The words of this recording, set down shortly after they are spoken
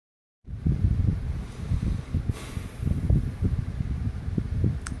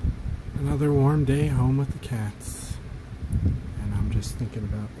Another warm day home with the cats. And I'm just thinking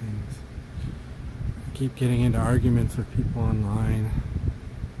about things. I keep getting into arguments with people online.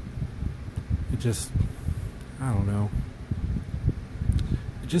 It just, I don't know.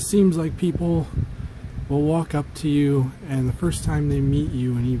 It just seems like people will walk up to you, and the first time they meet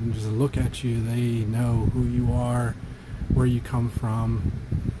you and even just look at you, they know who you are, where you come from.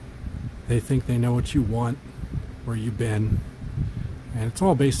 They think they know what you want, where you've been, and it's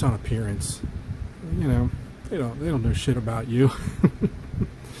all based on appearance. You know, they don't know shit about you.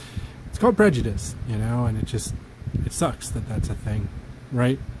 It's called prejudice, you know, and it sucks that that's a thing,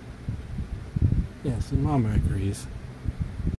 right? Yes, and Mama agrees.